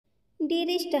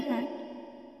Dearest heart,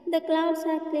 the clouds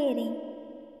are clearing.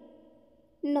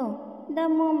 No, the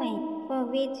moment for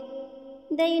which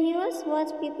the universe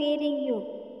was preparing you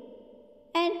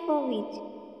and for which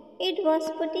it was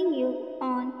putting you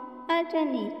on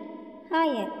alternate,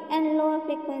 higher and lower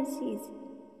frequencies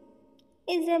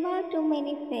is about to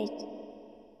manifest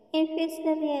in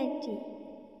physical reality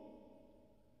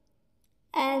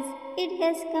as it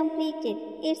has completed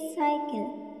its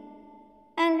cycle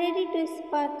and ready to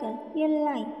sparkle your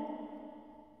life.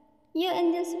 Your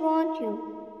angels want you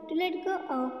to let go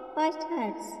of past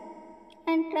hurts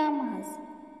and traumas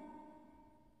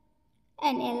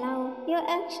and allow your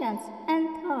actions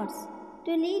and thoughts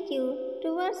to lead you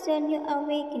towards your new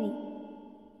awakening.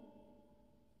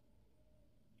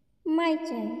 My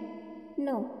child,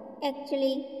 no,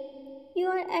 actually, you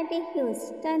are at a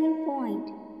huge turning point.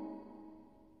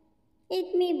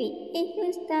 It may be a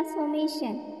huge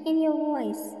transformation in your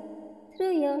voice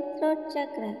through your throat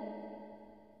chakra,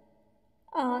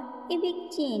 or a big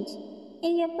change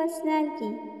in your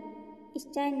personality,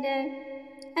 standard,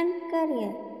 and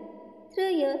career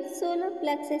through your solar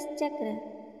plexus chakra.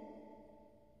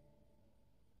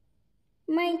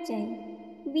 My child,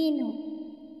 we know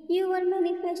you were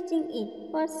manifesting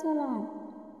it for so long.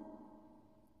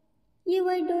 You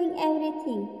were doing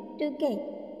everything to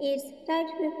get its right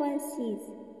frequencies.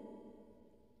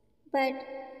 But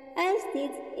as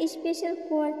this special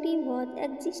quality was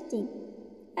existing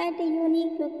at a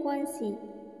unique frequency,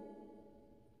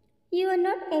 you were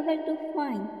not able to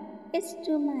find its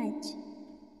true match.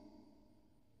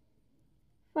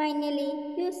 Finally,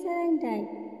 you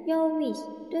surrendered your wish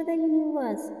to the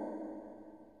universe.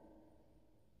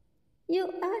 You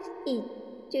asked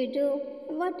it to do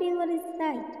whatever is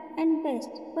right and best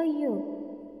for you.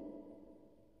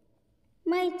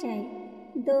 My child,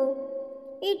 though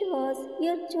it was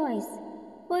your choice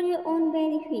for your own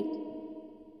benefit,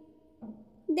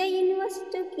 the universe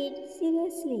took it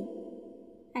seriously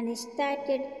and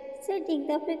started setting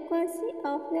the frequency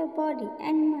of your body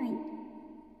and mind.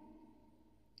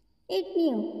 It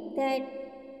knew that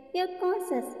your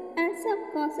conscious and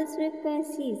subconscious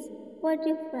frequencies were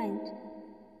different.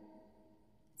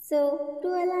 So, to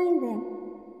align them,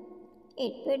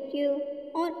 it put you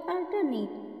on alternate,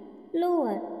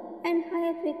 lower, and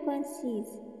higher frequencies.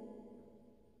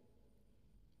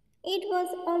 It was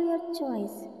all your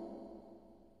choice.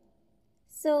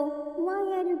 So, why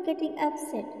are you getting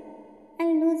upset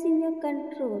and losing your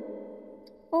control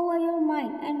over your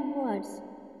mind and words,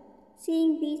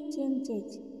 seeing these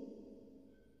changes?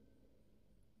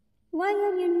 Why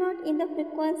are you not in the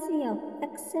frequency of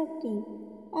accepting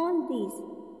all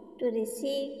these to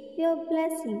receive your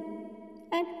blessing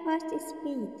at fast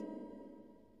speed?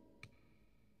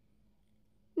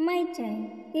 My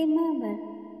child, remember,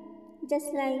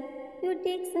 just like you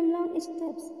take some long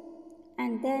steps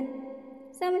and then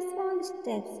some small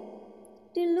steps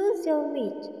to lose your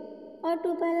weight or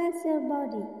to balance your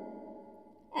body.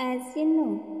 As you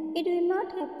know, it will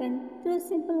not happen through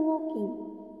simple walking.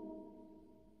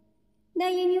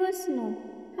 The universe knows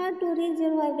how to raise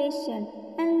your vibration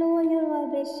and lower your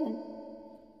vibration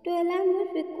to align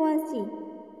your frequency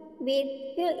with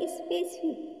your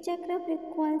specific chakra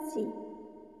frequency.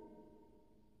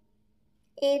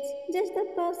 It's just the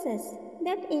process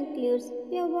that includes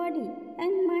your body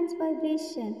and mind's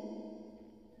vibration.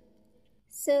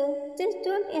 So just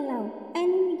don't allow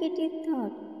any negative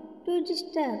thought to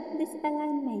disturb this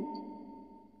alignment.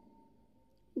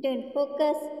 Don't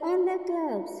focus on the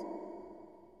clouds.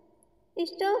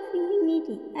 Stop feeling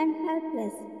needy and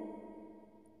helpless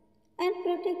and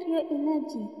protect your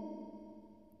energy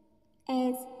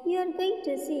as you are going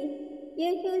to see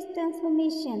your huge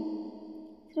transformation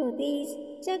through this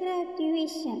chakra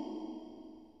activation,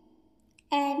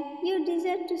 and you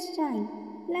deserve to shine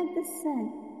like the sun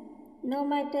no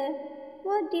matter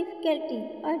what difficulty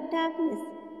or darkness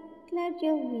cloud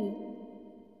your way.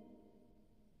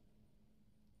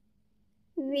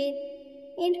 With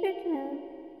infinite love,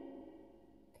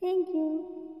 thank you.